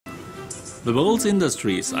The world's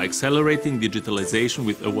industries are accelerating digitalization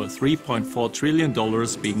with over $3.4 trillion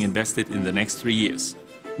being invested in the next 3 years.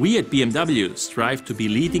 We at BMW strive to be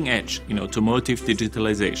leading edge in automotive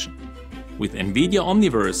digitalization. With NVIDIA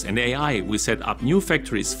Omniverse and AI, we set up new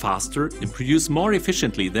factories faster and produce more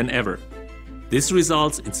efficiently than ever. This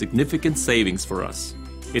results in significant savings for us.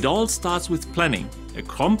 It all starts with planning, a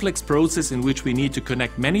complex process in which we need to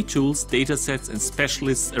connect many tools, datasets and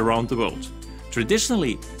specialists around the world.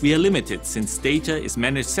 Traditionally, we are limited since data is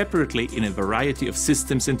managed separately in a variety of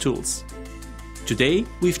systems and tools. Today,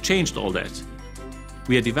 we've changed all that.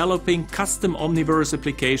 We are developing custom Omniverse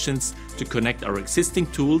applications to connect our existing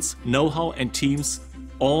tools, know-how and teams,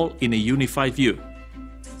 all in a unified view.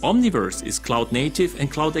 Omniverse is cloud-native and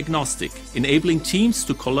cloud-agnostic, enabling teams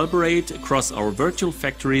to collaborate across our virtual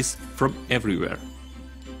factories from everywhere.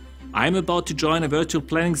 I'm about to join a virtual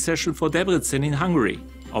planning session for Debrecen in Hungary,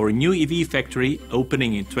 our new EV factory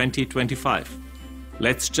opening in 2025.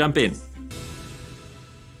 Let's jump in.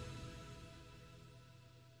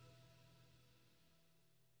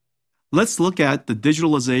 Let's look at the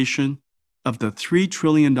digitalization of the $3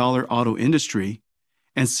 trillion auto industry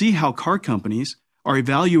and see how car companies are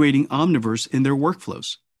evaluating Omniverse in their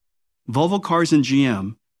workflows. Volvo Cars and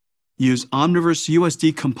GM use Omniverse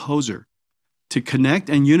USD Composer to connect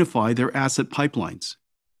and unify their asset pipelines.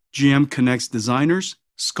 GM connects designers,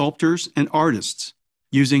 sculptors, and artists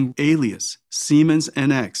using Alias, Siemens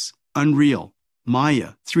NX, Unreal,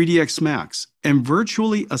 Maya, 3ds Max, and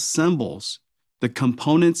virtually assembles the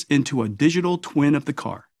components into a digital twin of the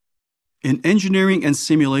car. In engineering and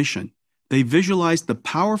simulation, they visualize the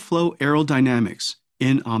power flow aerodynamics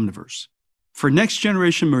in Omniverse. For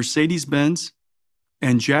next-generation Mercedes-Benz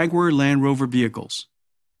and Jaguar Land Rover vehicles,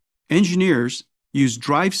 engineers use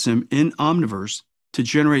DriveSim in Omniverse to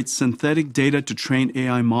generate synthetic data to train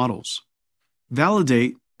AI models,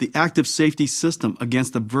 validate the active safety system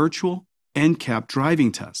against a virtual NCAP driving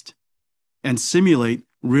test, and simulate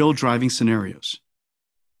real driving scenarios.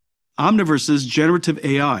 Omniverse's generative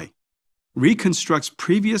AI reconstructs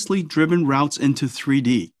previously driven routes into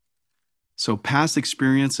 3D, so past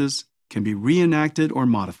experiences can be reenacted or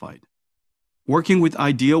modified. Working with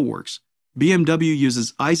IdealWorks, BMW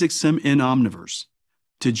uses IsaacSim in Omniverse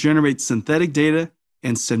to generate synthetic data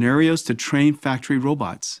and scenarios to train factory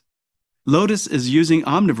robots. Lotus is using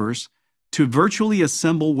Omniverse to virtually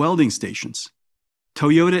assemble welding stations.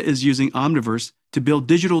 Toyota is using Omniverse to build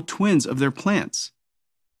digital twins of their plants.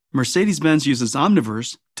 Mercedes-Benz uses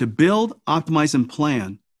Omniverse to build, optimize, and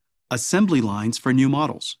plan assembly lines for new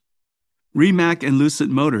models. Rimac and Lucid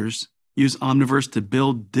Motors use Omniverse to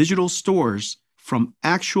build digital stores from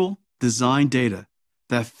actual design data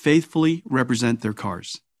that faithfully represent their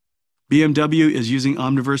cars. BMW is using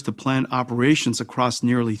Omniverse to plan operations across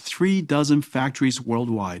nearly 36 factories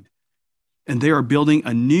worldwide. And they are building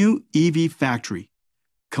a new EV factory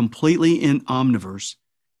completely in Omniverse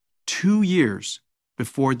 2 years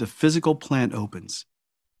before the physical plant opens.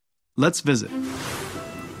 Let's visit.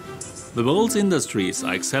 The world's industries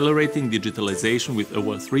are accelerating digitalization with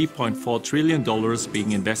over $3.4 trillion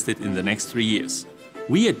being invested in the next 3 years.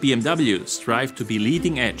 We at BMW strive to be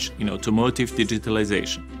leading edge in automotive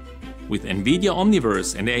digitalization. With NVIDIA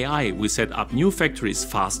Omniverse and AI, we set up new factories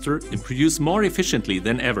faster and produce more efficiently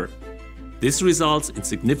than ever. This results in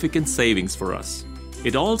significant savings for us.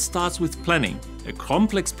 It all starts with planning, a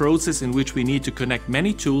complex process in which we need to connect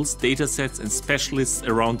many tools, datasets and specialists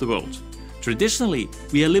around the world. Traditionally,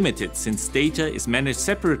 we are limited since data is managed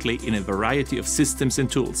separately in a variety of systems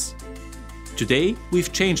and tools. Today,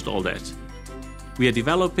 we've changed all that. We are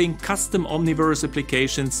developing custom Omniverse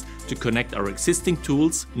applications to connect our existing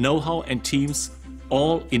tools, know-how and teams,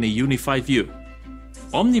 all in a unified view.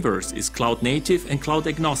 Omniverse is cloud-native and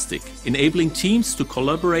cloud-agnostic, enabling teams to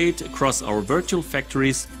collaborate across our virtual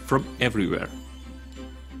factories from everywhere.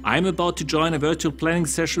 I'm about to join a virtual planning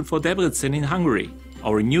session for Debrecen in Hungary,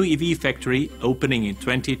 our new EV factory opening in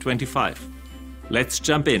 2025. Let's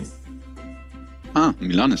jump in.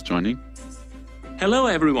 Milan is joining. Hello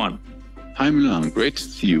everyone. Hi Milan, great to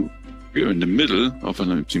see you. We are in the middle of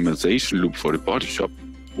an optimization loop for the body shop.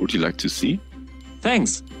 Would you like to see?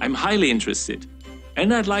 Thanks, I'm highly interested.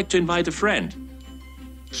 And I'd like to invite a friend.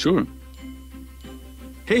 Sure.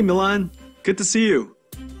 Hey Milan, good to see you.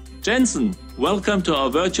 Jensen, welcome to our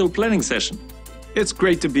virtual planning session. It's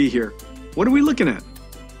great to be here. What are we looking at?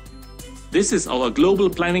 This is our global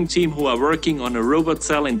planning team who are working on a robot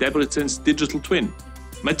cell in Debrecen's digital twin.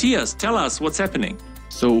 Matthias, tell us what's happening.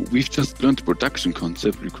 So we've just learned the production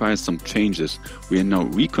concept requires some changes. We are now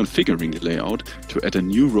reconfiguring the layout to add a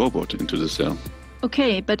new robot into the cell.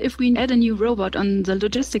 Okay, but if we add a new robot on the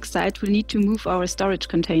logistics side, we'll need to move our storage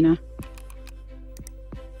container.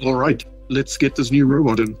 All right, let's get this new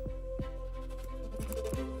robot in.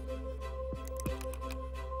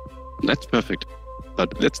 That's perfect.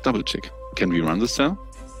 But let's double check. Can we run the cell?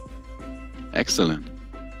 Excellent.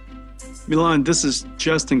 Milan, this is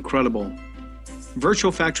just incredible.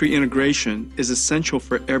 Virtual factory integration is essential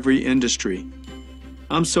for every industry.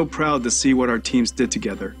 I'm so proud to see what our teams did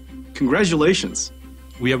together. Congratulations.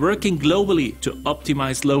 We are working globally to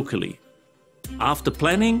optimize locally. After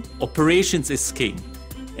planning, operations is king.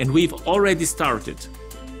 And we've already started.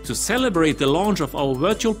 To celebrate the launch of our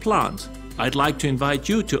virtual plant, I'd like to invite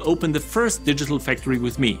you to open the first digital factory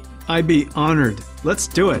with me. I'd be honored. Let's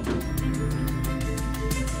do it.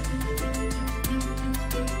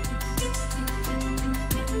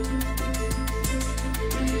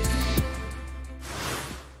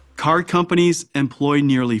 Car companies employ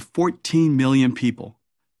nearly 14 million people.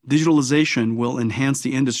 Digitalization will enhance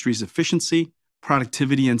the industry's efficiency,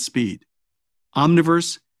 productivity, and speed.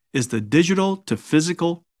 Omniverse is the digital to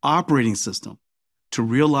physical operating system to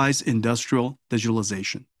realize industrial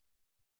digitalization.